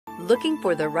Looking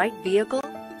for the right vehicle?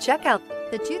 Check out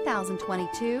the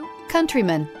 2022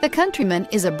 Countryman. The Countryman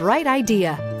is a bright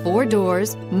idea. 4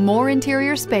 doors, more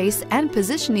interior space, and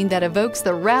positioning that evokes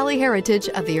the rally heritage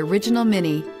of the original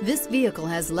Mini. This vehicle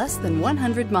has less than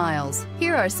 100 miles.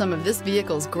 Here are some of this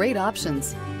vehicle's great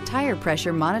options: tire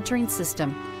pressure monitoring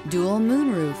system, dual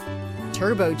moonroof,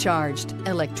 turbocharged,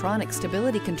 electronic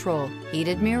stability control,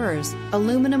 heated mirrors,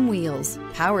 aluminum wheels,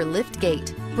 power lift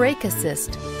gate, brake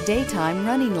assist, daytime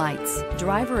running lights,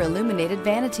 driver illuminated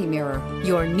vanity mirror.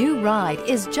 Your new ride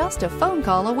is just a phone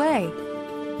call away.